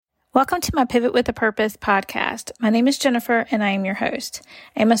Welcome to my Pivot with a Purpose podcast. My name is Jennifer and I am your host.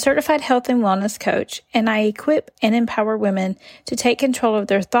 I am a certified health and wellness coach, and I equip and empower women to take control of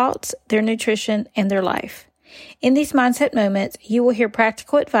their thoughts, their nutrition, and their life. In these mindset moments, you will hear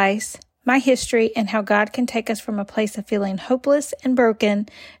practical advice, my history, and how God can take us from a place of feeling hopeless and broken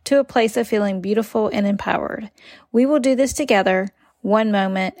to a place of feeling beautiful and empowered. We will do this together, one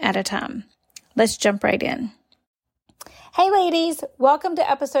moment at a time. Let's jump right in. Hey ladies, welcome to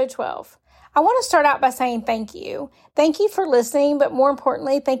episode 12. I want to start out by saying thank you. Thank you for listening, but more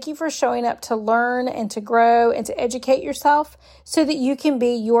importantly, thank you for showing up to learn and to grow and to educate yourself so that you can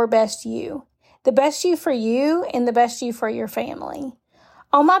be your best you. The best you for you and the best you for your family.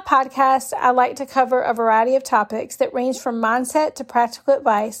 On my podcast, I like to cover a variety of topics that range from mindset to practical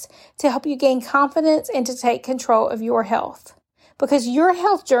advice to help you gain confidence and to take control of your health. Because your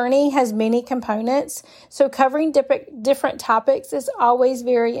health journey has many components, so covering different topics is always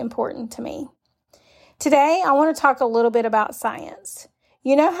very important to me. Today, I want to talk a little bit about science.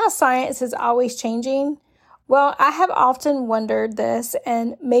 You know how science is always changing? Well, I have often wondered this,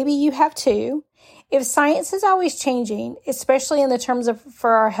 and maybe you have too. If science is always changing, especially in the terms of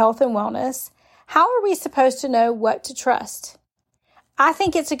for our health and wellness, how are we supposed to know what to trust? I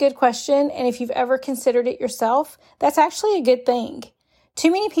think it's a good question, and if you've ever considered it yourself, that's actually a good thing. Too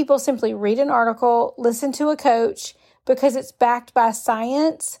many people simply read an article, listen to a coach because it's backed by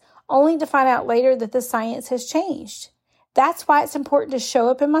science, only to find out later that the science has changed. That's why it's important to show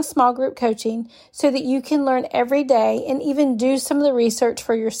up in my small group coaching so that you can learn every day and even do some of the research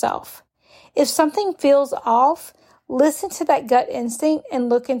for yourself. If something feels off, listen to that gut instinct and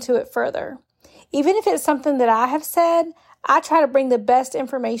look into it further. Even if it's something that I have said, I try to bring the best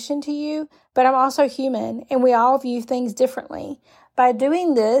information to you, but I'm also human and we all view things differently. By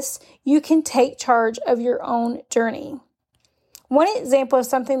doing this, you can take charge of your own journey. One example of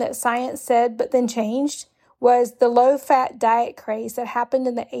something that science said but then changed was the low-fat diet craze that happened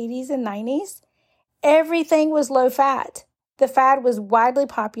in the 80s and 90s. Everything was low-fat. The fad was widely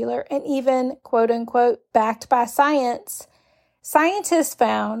popular and even, quote-unquote, backed by science. Scientists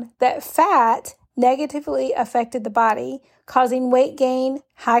found that fat negatively affected the body, causing weight gain,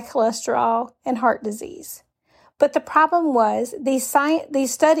 high cholesterol, and heart disease. But the problem was these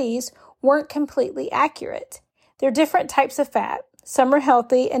studies weren't completely accurate. There are different types of fat. Some are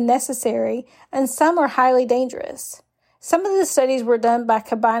healthy and necessary, and some are highly dangerous. Some of the studies were done by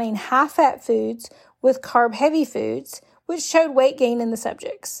combining high-fat foods with carb-heavy foods, which showed weight gain in the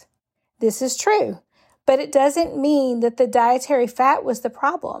subjects. This is true, but it doesn't mean that the dietary fat was the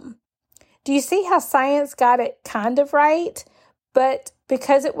problem. Do you see how science got it kind of right, but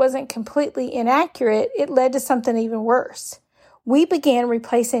because it wasn't completely inaccurate, it led to something even worse? We began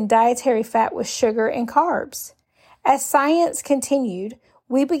replacing dietary fat with sugar and carbs. As science continued,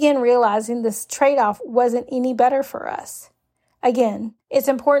 we began realizing this trade-off wasn't any better for us. Again, it's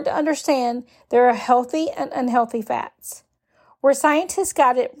important to understand there are healthy and unhealthy fats. Where scientists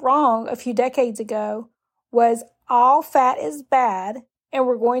got it wrong a few decades ago was all fat is bad, and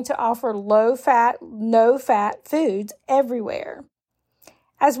we're going to offer low-fat, no-fat foods everywhere.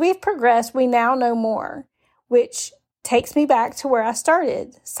 As we've progressed, we now know more, which takes me back to where I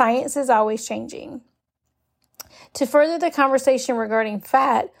started. Science is always changing. To further the conversation regarding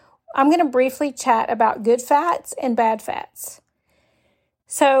fat, I'm going to briefly chat about good fats and bad fats.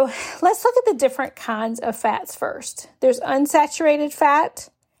 So let's look at the different kinds of fats first. There's unsaturated fat,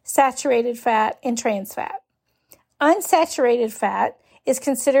 saturated fat, and trans fat. Unsaturated fat is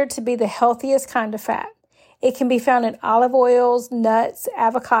considered to be the healthiest kind of fat. It can be found in olive oils, nuts,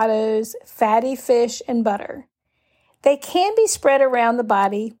 avocados, fatty fish, and butter. They can be spread around the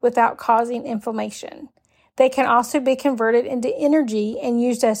body without causing inflammation. They can also be converted into energy and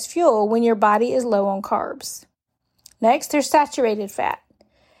used as fuel when your body is low on carbs. Next, there's saturated fat.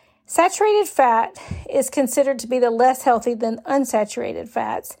 Saturated fat is considered to be the less healthy than unsaturated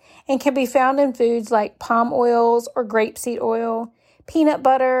fats and can be found in foods like palm oils or grapeseed oil, peanut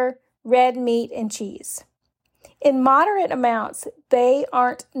butter, red meat, and cheese. In moderate amounts, they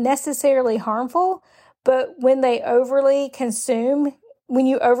aren't necessarily harmful, but when you overly consume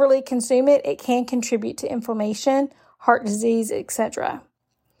it, it can contribute to inflammation, heart disease, etc.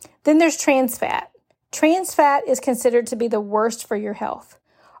 Then there's trans fat. Trans fat is considered to be the worst for your health.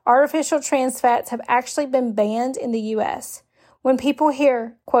 Artificial trans fats have actually been banned in the U.S. When people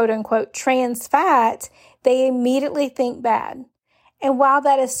hear, quote-unquote, trans fat, they immediately think bad. And while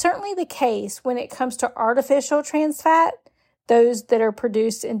that is certainly the case when it comes to artificial trans fat, those that are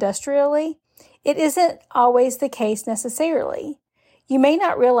produced industrially, it isn't always the case necessarily. You may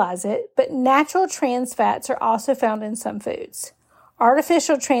not realize it, but natural trans fats are also found in some foods.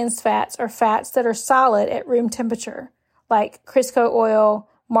 Artificial trans fats are fats that are solid at room temperature, like Crisco oil,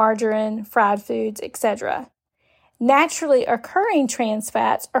 margarine, fried foods, etc. Naturally occurring trans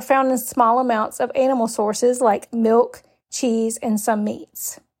fats are found in small amounts of animal sources like milk, cheese, and some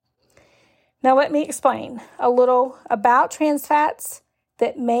meats. Now let me explain a little about trans fats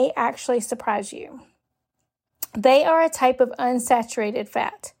that may actually surprise you. They are a type of unsaturated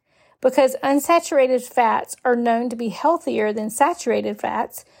fat. Because unsaturated fats are known to be healthier than saturated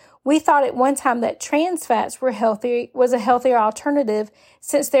fats, we thought at one time that trans fats was a healthier alternative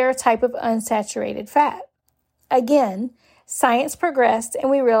since they're a type of unsaturated fat. Again, science progressed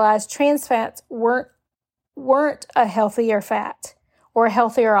and we realized trans fats weren't a healthier fat or a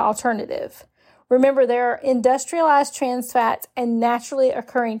healthier alternative. Remember, there are industrialized trans fats and naturally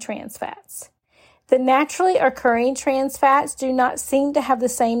occurring trans fats. The naturally occurring trans fats do not seem to have the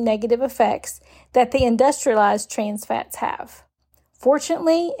same negative effects that the industrialized trans fats have.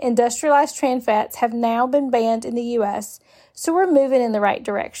 Fortunately, industrialized trans fats have now been banned in the U.S., so we're moving in the right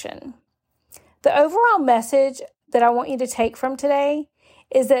direction. The overall message that I want you to take from today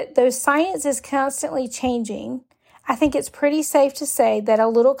is that though science is constantly changing, I think it's pretty safe to say that a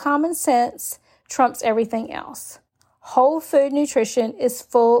little common sense trumps everything else. Whole food nutrition is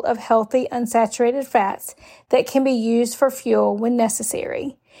full of healthy, unsaturated fats that can be used for fuel when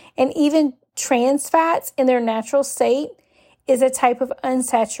necessary. And even trans fats in their natural state is a type of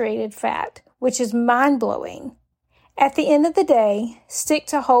unsaturated fat, which is mind-blowing. At the end of the day, stick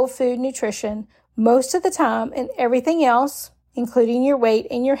to whole food nutrition most of the time, and everything else, including your weight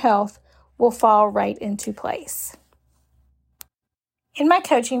and your health, will fall right into place. In my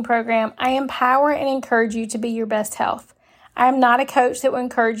coaching program, I empower and encourage you to be your best health. I am not a coach that will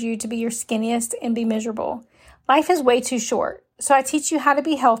encourage you to be your skinniest and be miserable. Life is way too short, so I teach you how to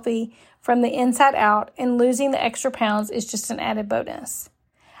be healthy from the inside out, and losing the extra pounds is just an added bonus.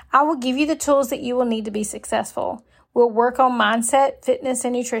 I will give you the tools that you will need to be successful. We'll work on mindset, fitness,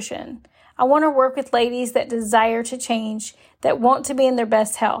 and nutrition. I want to work with ladies that desire to change, that want to be in their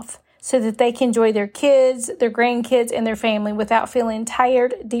best health, so that they can enjoy their kids, their grandkids, and their family without feeling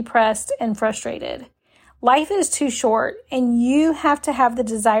tired, depressed, and frustrated. Life is too short, and you have to have the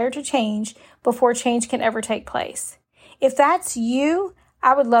desire to change before change can ever take place. If that's you,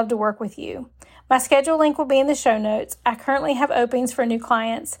 I would love to work with you. My schedule link will be in the show notes. I currently have openings for new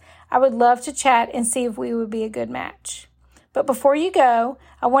clients. I would love to chat and see if we would be a good match. But before you go,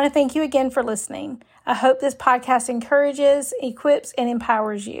 I want to thank you again for listening. I hope this podcast encourages, equips, and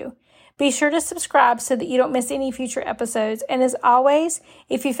empowers you. Be sure to subscribe so that you don't miss any future episodes. And as always,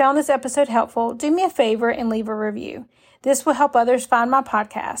 if you found this episode helpful, do me a favor and leave a review. This will help others find my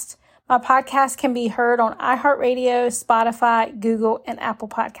podcast. My podcast can be heard on iHeartRadio, Spotify, Google, and Apple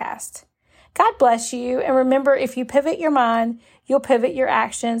Podcasts. God bless you. And remember, if you pivot your mind, you'll pivot your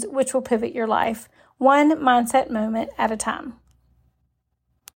actions, which will pivot your life, one mindset moment at a time.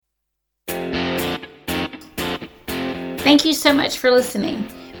 Thank you so much for listening.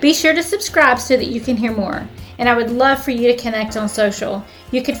 Be sure to subscribe so that you can hear more. And I would love for you to connect on social.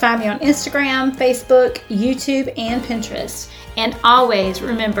 You can find me on Instagram, Facebook, YouTube, and Pinterest. And always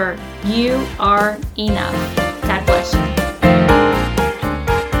remember, you are enough. God bless you.